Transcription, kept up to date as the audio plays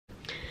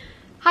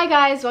Hi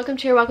guys,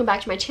 welcome back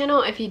to my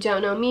channel. If you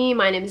don't know me,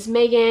 my name is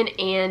Megan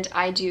and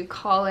I do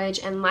college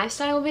and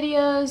lifestyle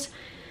videos.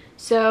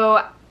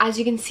 So as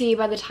you can see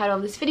by the title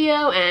of this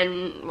video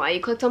and why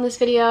you clicked on this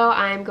video,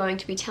 I'm going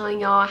to be telling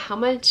y'all how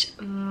much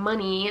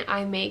money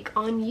I make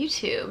on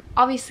YouTube.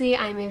 Obviously,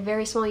 I'm a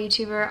very small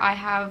YouTuber. I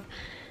have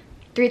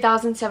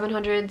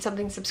 3,700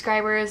 something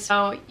subscribers,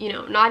 so you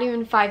know, not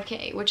even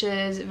 5K, which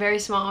is very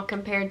small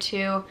compared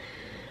to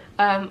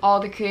all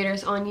the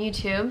creators on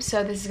YouTube.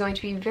 So this is going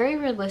to be very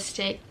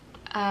realistic.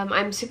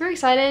 I'm super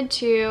excited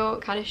to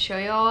kind of show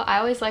y'all. I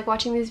always like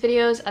watching these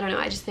videos. I don't know,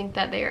 I just think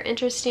that they are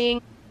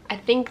interesting. I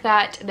think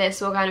that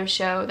this will kind of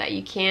show that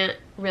you can't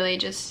really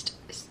just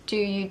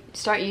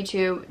start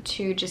YouTube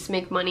to just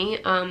make money,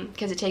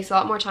 because it takes a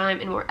lot more time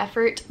and more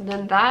effort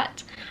than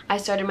that. I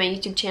started my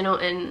YouTube channel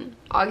in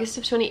August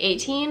of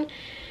 2018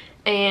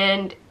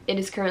 and it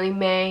is currently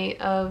May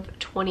of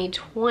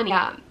 2020.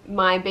 Yeah,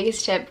 my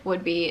biggest tip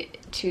would be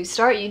to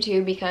start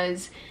YouTube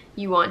because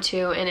you want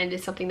to and it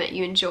is something that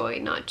you enjoy,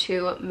 not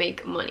to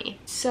make money.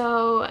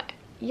 So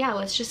yeah,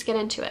 let's just get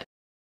into it.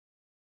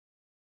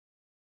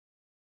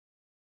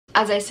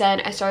 As I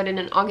said, I started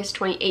in August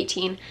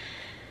 2018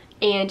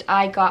 and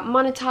I got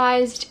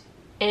monetized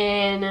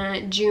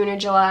in June or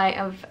July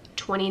of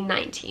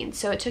 2019.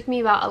 So it took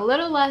me about a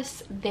little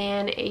less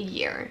than a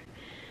year.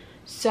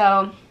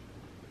 So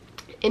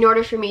in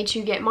order for me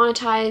to get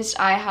monetized,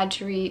 I had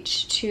to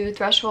reach two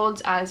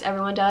thresholds, as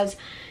everyone does.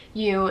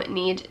 You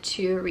need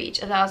to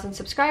reach 1,000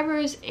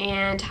 subscribers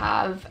and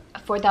have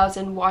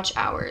 4,000 watch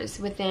hours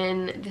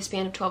within the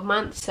span of 12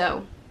 months,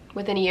 so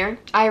within a year.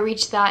 I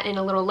reached that in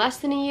a little less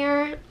than a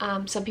year.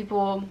 Some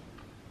people,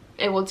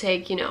 it will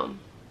take, you know,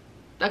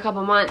 a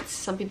couple months.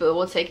 Some people it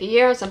will take a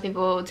year. Some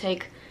people it will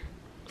take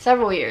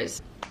several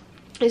years.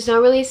 There's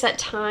no really set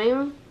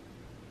time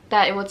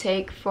that it will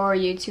take for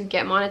you to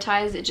get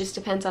monetized. It just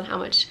depends on how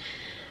much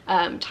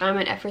time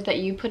and effort that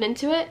you put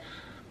into it.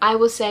 I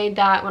will say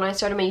that when I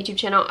started my YouTube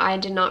channel, I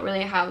did not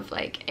really have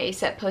like a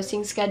set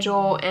posting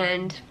schedule,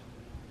 and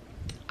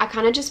I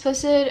kind of just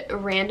posted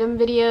random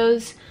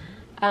videos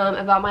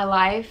about my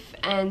life,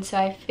 and so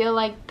I feel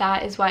like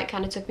that is why it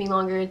kind of took me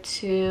longer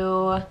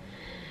to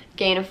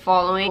gain a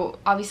following.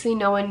 Obviously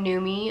no one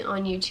knew me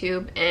on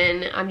YouTube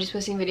and I'm just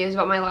posting videos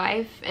about my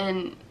life,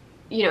 and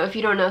you know, if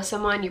you don't know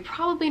someone, you're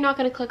probably not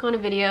going to click on a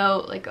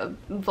video, like a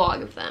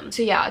vlog of them.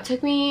 So yeah, it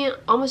took me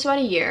almost about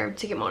a year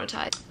to get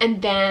monetized. And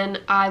then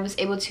I was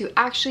able to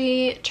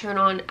actually turn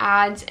on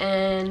ads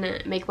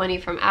and make money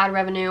from ad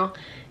revenue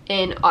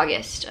in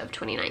August of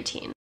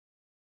 2019.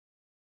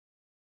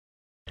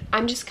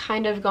 I'm just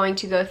kind of going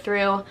to go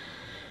through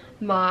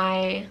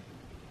my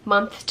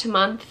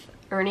month-to-month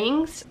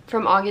earnings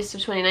from August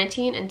of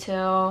 2019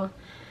 until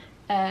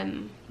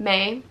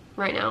May.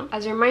 Right now.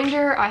 As a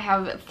reminder, I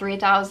have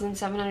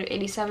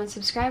 3,787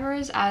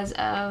 subscribers as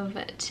of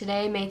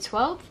today, May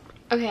 12th.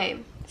 Okay,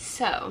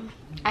 so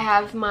I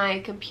have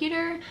my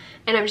computer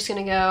and I'm just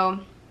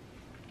gonna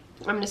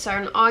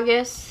start in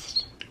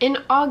August. In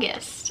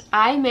August,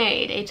 I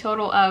made a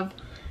total of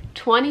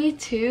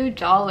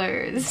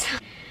 $22.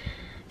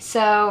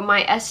 So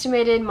my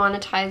estimated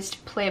monetized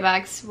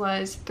playbacks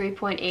was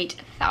 3.8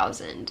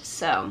 thousand.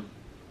 So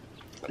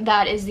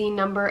that is the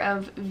number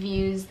of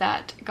views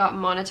that got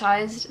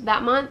monetized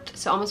that month,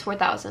 so almost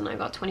 4,000. I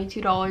got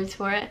 $22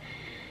 for it,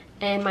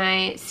 and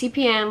my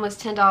CPM was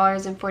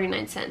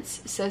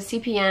 $10.49. So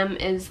CPM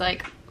is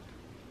like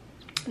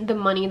the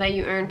money that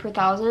you earn per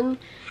thousand.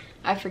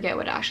 I forget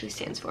what it actually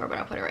stands for, but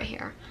I'll put it right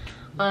here.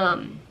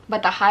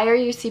 But the higher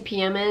your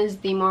CPM is,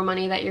 the more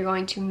money that you're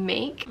going to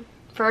make.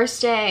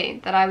 First day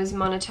that I was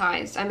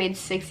monetized, I made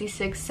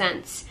 66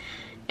 cents,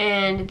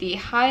 and the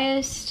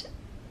highest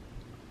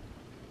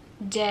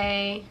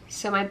day,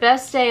 so my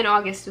best day in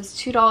August was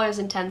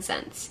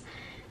 $2.10.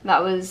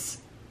 That was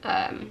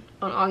on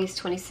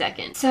August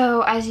 22nd.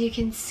 So as you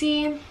can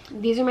see,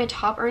 these are my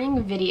top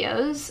earning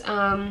videos.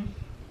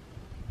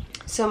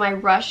 So my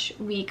rush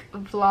week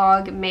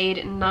vlog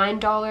made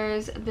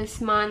 $9 this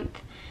month.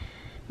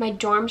 My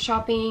dorm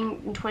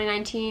shopping in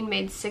 2019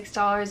 made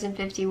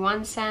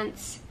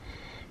 $6.51.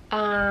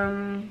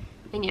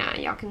 And yeah,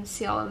 y'all can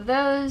see all of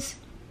those.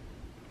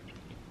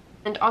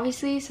 And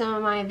obviously some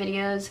of my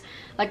videos,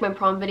 like my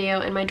prom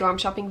video and my dorm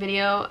shopping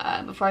video,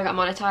 before I got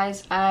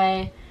monetized,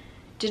 I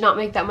did not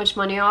make that much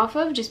money off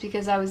of, just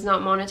because I was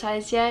not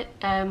monetized yet,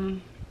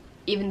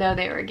 even though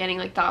they were getting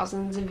like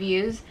thousands of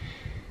views.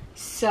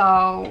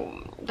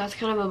 So that's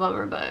kind of a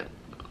bummer, but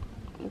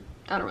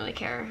I don't really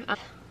care.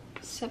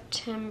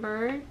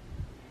 September,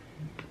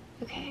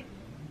 okay.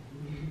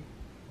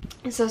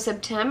 So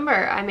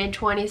September, I made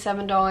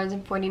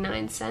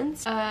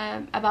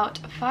 $27.49, about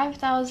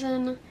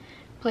 5,000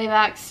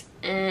 playbacks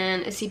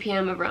and a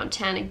CPM of around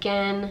 10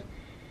 again.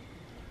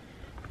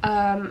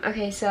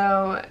 Okay,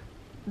 so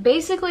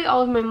basically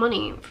all of my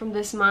money from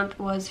this month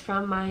was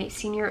from my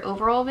senior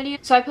overall video.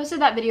 So I posted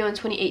that video in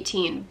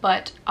 2018,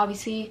 but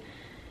obviously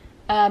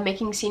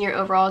making senior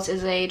overalls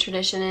is a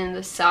tradition in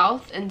the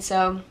South, and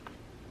so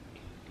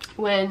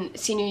when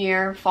senior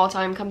year, fall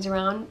time comes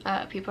around,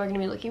 people are going to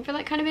be looking for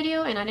that kind of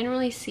video, and I didn't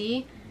really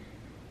see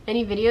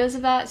any videos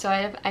of that, so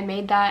I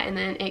made that, and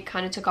then it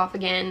kind of took off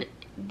again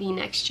the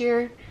next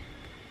year.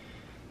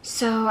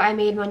 So I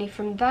made money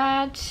from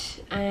that,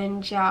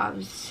 and yeah, I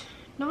was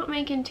not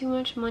making too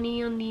much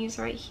money on these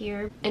right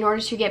here. In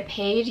order to get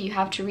paid, you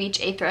have to reach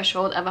a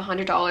threshold of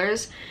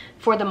 $100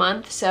 for the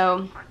month.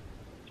 So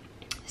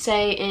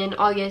say in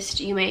August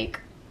you make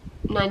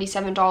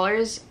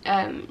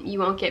 $97, you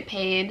won't get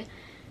paid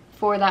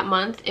for that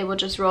month. It will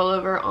just roll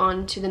over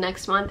on to the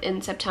next month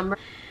in September.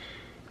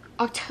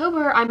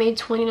 October, I made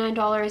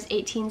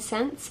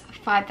 $29.18,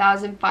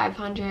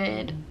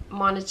 5,500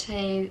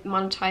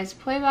 monetized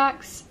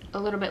playbacks, a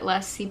little bit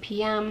less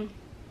CPM.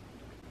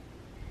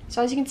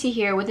 So as you can see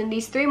here, within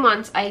these 3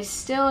 months, I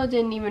still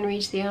didn't even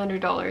reach the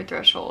 $100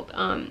 threshold.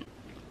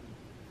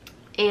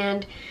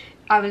 And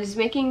I was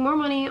making more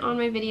money on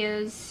my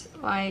videos,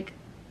 like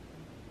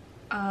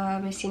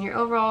my senior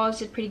overalls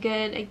did pretty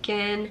good.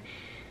 Again,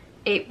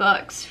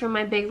 $8 from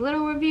my big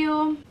little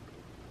reveal.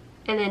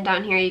 And then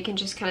down here you can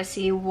just kind of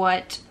see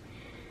what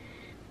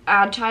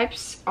ad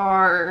types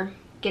are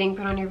getting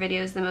put on your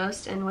videos the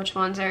most and which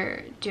ones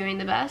are doing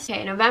the best.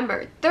 Okay,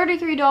 November,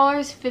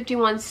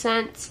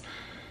 $33.51,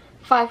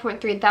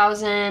 5.3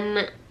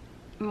 thousand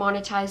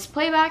monetized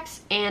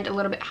playbacks, and a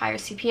little bit higher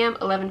CPM,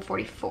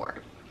 $11.44.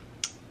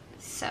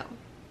 So,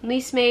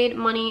 least made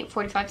money,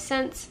 45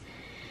 cents.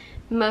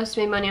 Most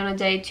made money on a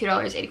day,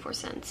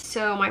 $2.84.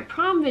 So my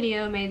prom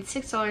video made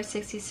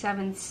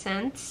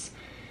 $6.67.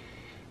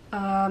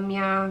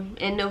 Yeah,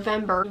 in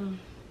November.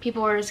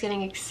 People were just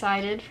getting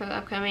excited for the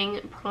upcoming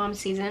prom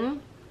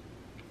season.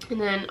 And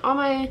then all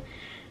my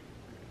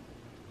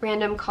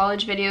random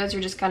college videos are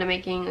just kind of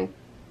making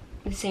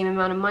the same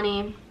amount of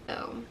money.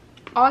 So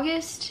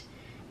August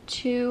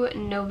to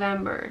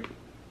November,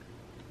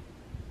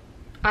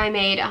 I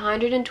made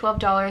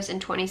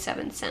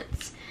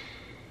 $112.27.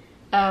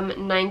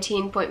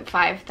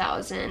 19.5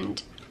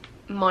 thousand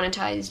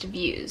monetized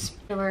views.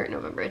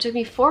 November. It took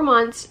me 4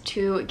 months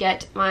to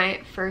get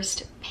my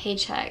first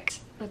paycheck.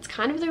 That's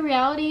kind of the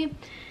reality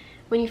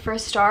when you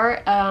first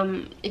start,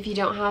 if you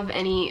don't have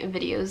any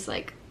videos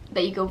like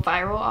that you go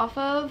viral off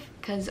of,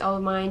 because all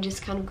of mine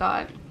just kind of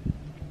got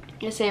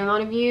the same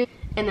amount of views.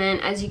 And then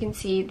as you can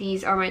see,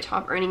 these are my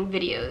top earning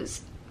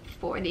videos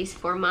for these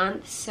 4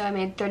 months. So I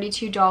made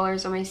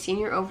 $32 on my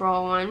senior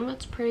overall one.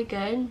 That's pretty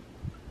good.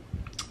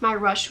 My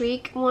rush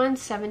week one,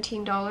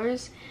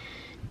 $17.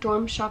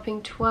 Dorm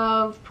shopping,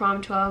 12.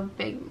 Prom, 12.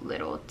 Big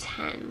little,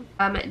 10.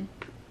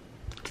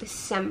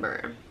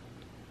 December.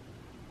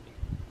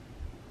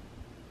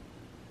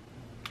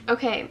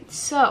 Okay,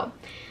 so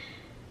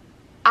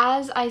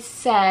as I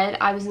said,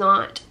 I was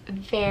not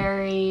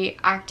very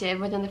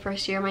active within the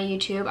first year of my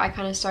YouTube. I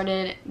kind of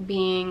started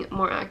being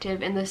more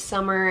active in the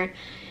summer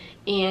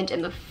and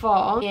in the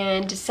fall.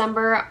 In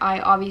December, I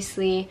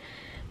obviously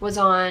was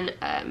on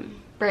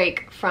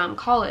break from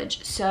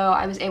college, so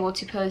I was able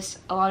to post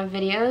a lot of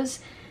videos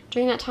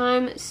during that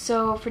time.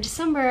 So for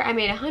December, I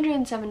made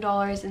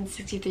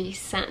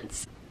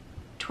 $107.63,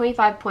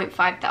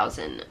 25.5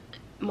 thousand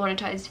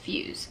monetized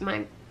views.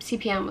 My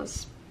CPM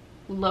was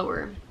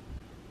lower.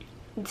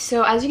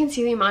 So as you can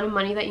see, the amount of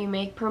money that you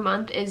make per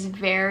month is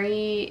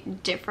very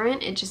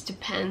different. It just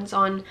depends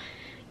on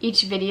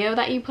each video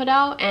that you put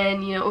out,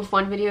 and you know, if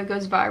one video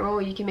goes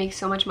viral, you can make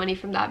so much money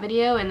from that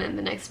video, and then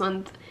the next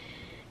month,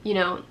 you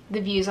know,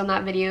 the views on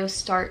that video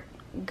start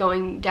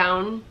going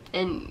down,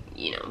 and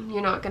you know,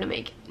 you're not gonna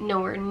make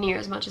nowhere near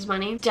as much as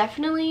money.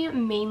 Definitely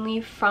mainly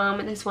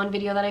from this one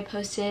video that I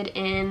posted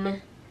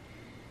in,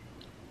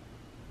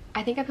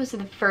 I think I posted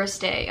the first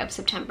day of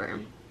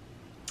September,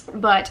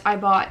 but I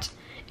bought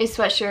a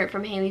sweatshirt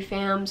from Haley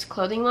Fam's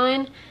clothing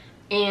line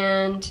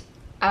and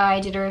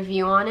I did a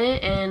review on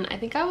it, and I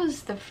think I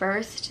was the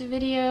first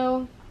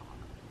video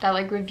that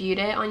like reviewed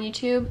it on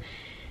YouTube,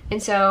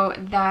 and so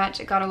that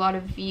got a lot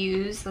of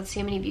views. Let's see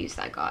how many views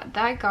that got.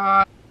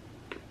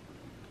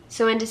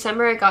 So in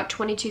December it got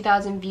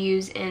 22,000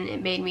 views and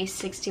it made me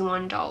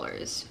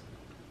 $61.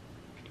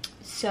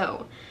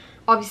 So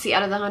obviously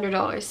out of the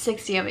 $100,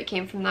 60 of it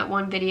came from that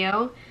one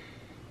video,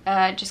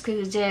 just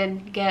because it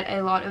did get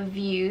a lot of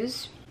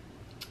views.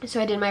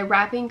 So I did my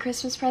wrapping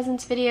Christmas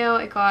presents video.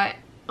 It got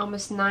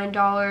almost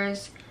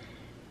 $9.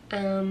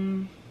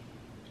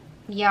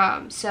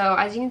 Yeah, so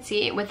as you can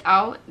see,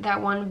 without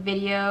that one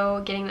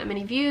video getting that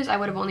many views, I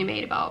would have only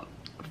made about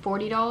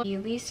 $40. The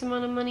least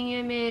amount of money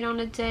I made on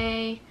a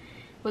day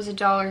was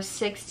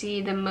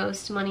 $1.60. The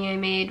most money I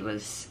made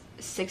was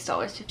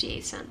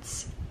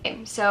 $6.58.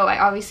 Okay, so I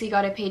obviously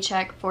got a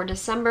paycheck for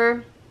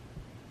December.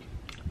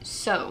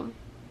 So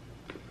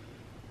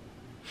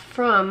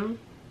from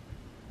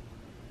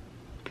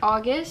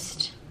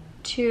August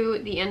to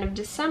the end of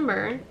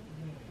December,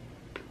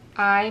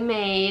 I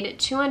made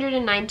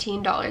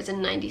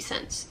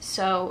 $219.90.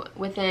 So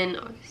within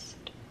August,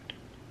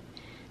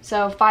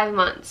 so 5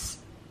 months,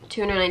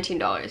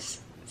 $219.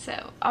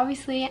 So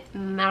obviously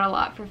not a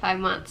lot for 5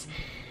 months.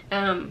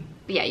 But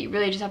yeah, you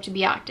really just have to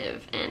be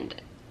active and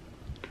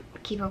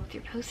keep up with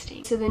your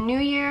posting. So the new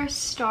year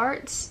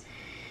starts,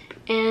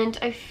 and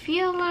I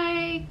feel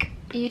like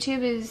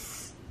YouTube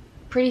is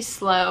pretty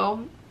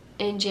slow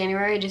in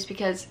January just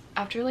because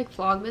after like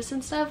Vlogmas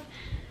and stuff,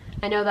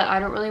 I know that I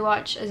don't really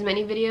watch as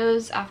many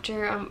videos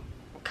after I'm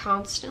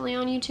constantly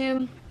on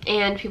YouTube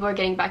and people are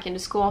getting back into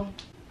school.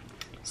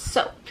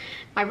 So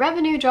my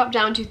revenue dropped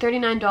down to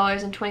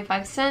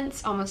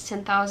 $39.25, almost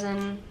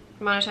 10,000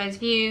 monetized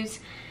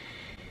views.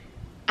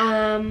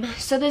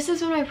 So this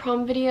is when my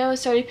prom video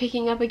started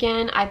picking up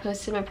again. I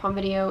posted my prom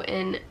video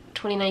in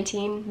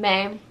 2019,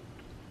 May,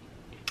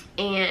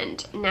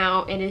 and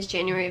now it is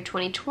January of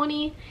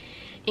 2020,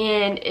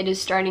 and it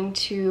is starting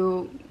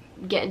to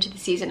get into the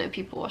season of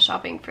people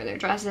shopping for their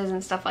dresses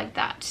and stuff like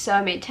that. So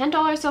I made $10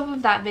 off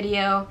of that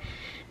video.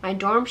 My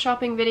dorm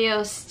shopping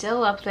video is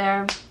still up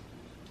there.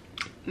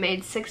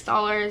 Made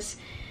 $6.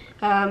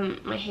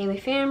 My Haley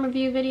fan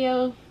review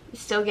video is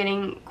still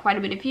getting quite a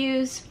bit of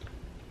views.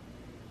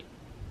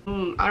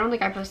 I don't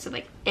think I posted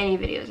like any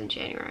videos in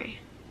January.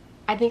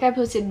 I think I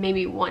posted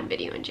maybe one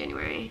video in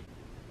January.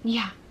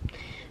 Yeah.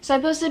 So I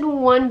posted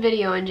one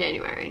video in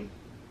January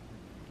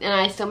and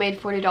I still made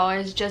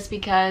 $40 just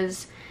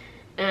because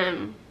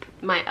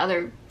my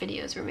other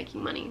videos were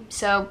making money.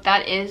 So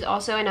that is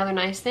also another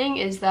nice thing,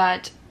 is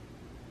that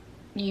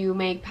you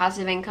make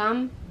passive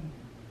income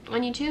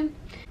on YouTube.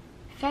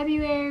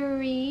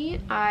 February,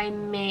 I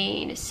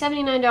made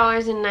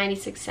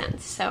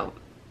 $79.96. So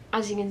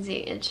as you can see,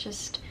 it's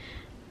just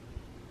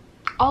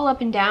all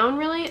up and down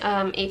really.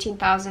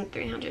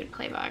 18,300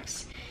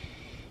 playbacks.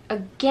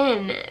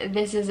 Again,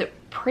 this is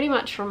pretty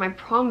much from my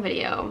prom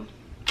video.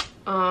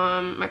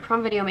 My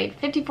prom video made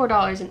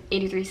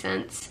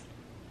 $54.83.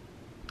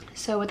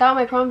 So without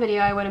my prom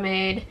video, I would have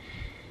made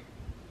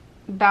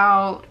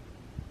about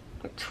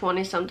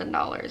 20 something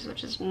dollars,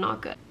 which is not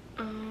good.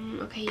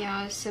 Okay,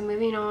 yeah, so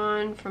moving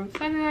on from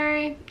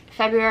February.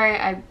 February,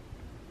 I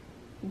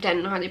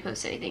didn't hardly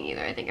post anything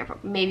either. I think I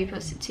maybe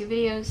posted 2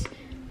 videos.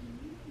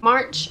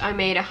 March, I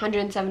made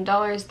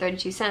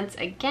 $107.32.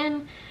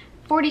 Again,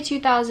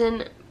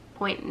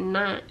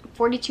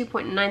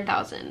 42.9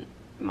 thousand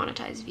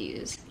monetized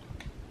views.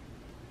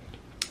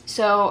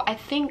 So I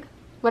think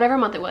whatever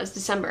month it was,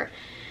 December,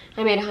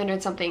 I made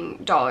 $100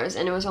 something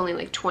and it was only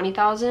like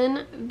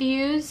 20,000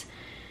 views.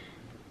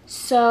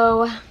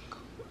 So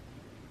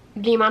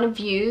the amount of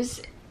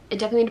views, it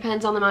definitely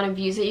depends on the amount of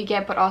views that you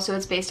get, but also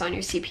it's based on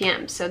your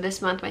CPM. So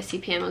this month my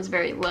CPM was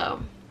very low,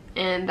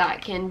 and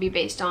that can be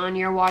based on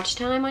your watch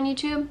time on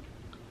YouTube.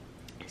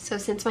 So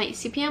since my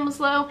CPM was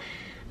low,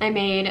 I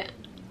made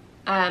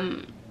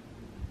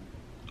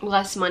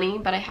less money,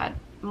 but I had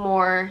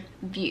more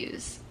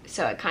views.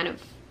 So it kind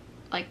of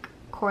like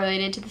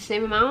correlated to the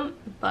same amount.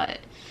 But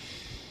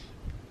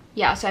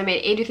yeah, so I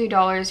made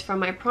 $83 from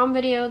my prom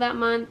video that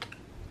month,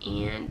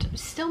 and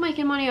still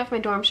making money off my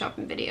dorm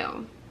shopping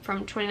video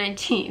from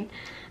 2019.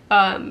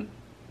 And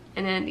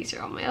then these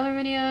are all my other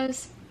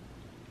videos.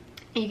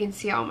 You can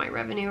see all my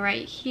revenue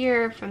right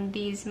here from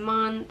these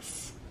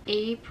months.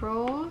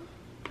 April,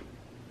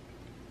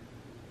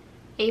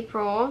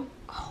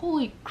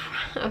 holy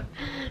crap,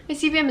 my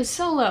CPM is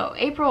so low.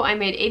 April, I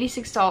made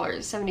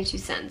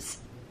 $86.72.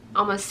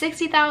 Almost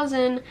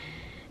 60,000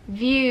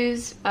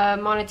 views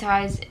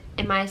monetized,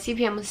 and my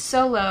CPM was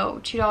so low,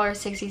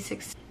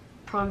 $2.66.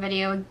 Prom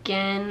video,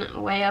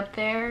 again, way up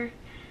there.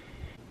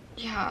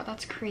 Yeah,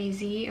 that's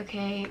crazy.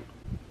 Okay,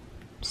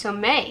 so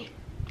May,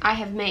 I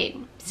have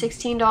made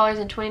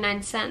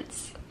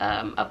 $16.29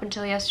 up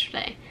until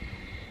yesterday,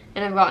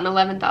 and I've gotten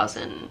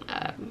 11,000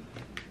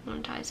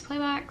 monetized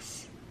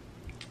playbacks.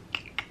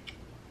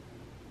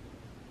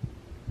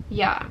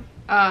 Yeah,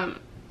 I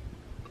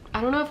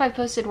don't know if I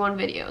posted one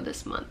video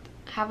this month.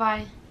 Have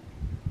I?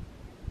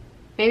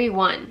 Maybe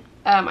one.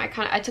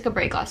 I took a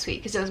break last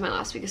week because it was my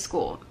last week of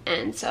school,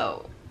 and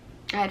so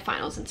I had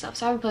finals and stuff,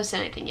 so I haven't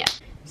posted anything yet.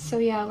 So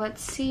yeah,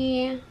 let's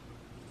see.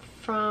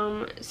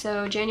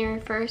 So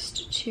January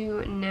 1st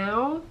to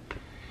now,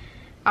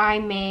 I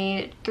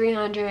made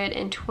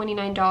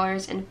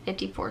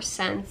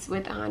 $329.54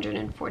 with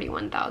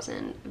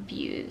 141,000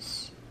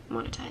 views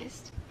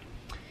monetized.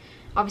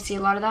 Obviously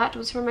a lot of that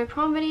was from my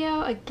prom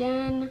video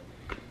again.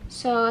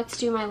 So let's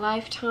do my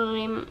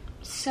lifetime.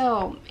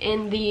 So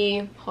in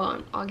the, hold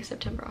on, August,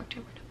 September,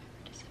 October,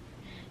 November, December,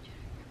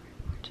 January, February,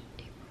 March,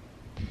 April.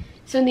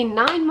 So in the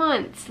 9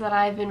 months that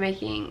I've been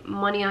making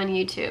money on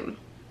YouTube,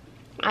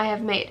 I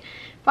have made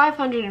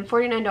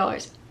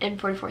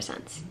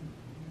 $549.44.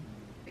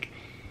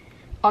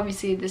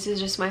 Obviously, this is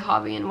just my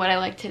hobby and what I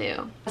like to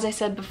do. As I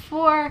said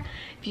before,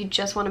 if you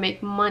just want to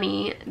make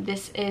money,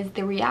 this is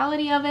the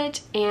reality of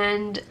it,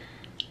 and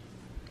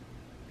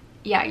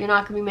yeah, you're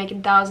not going to be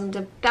making thousands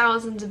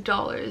of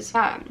dollars.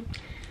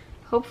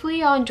 Hopefully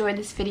y'all enjoyed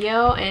this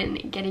video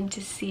and getting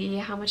to see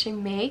how much I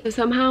make. So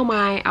somehow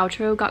my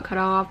outro got cut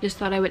off. Just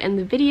thought I would end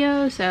the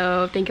video.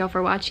 So thank y'all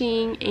for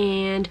watching,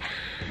 and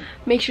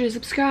make sure to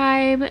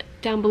subscribe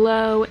down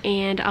below,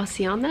 and I'll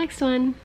see you on the next one.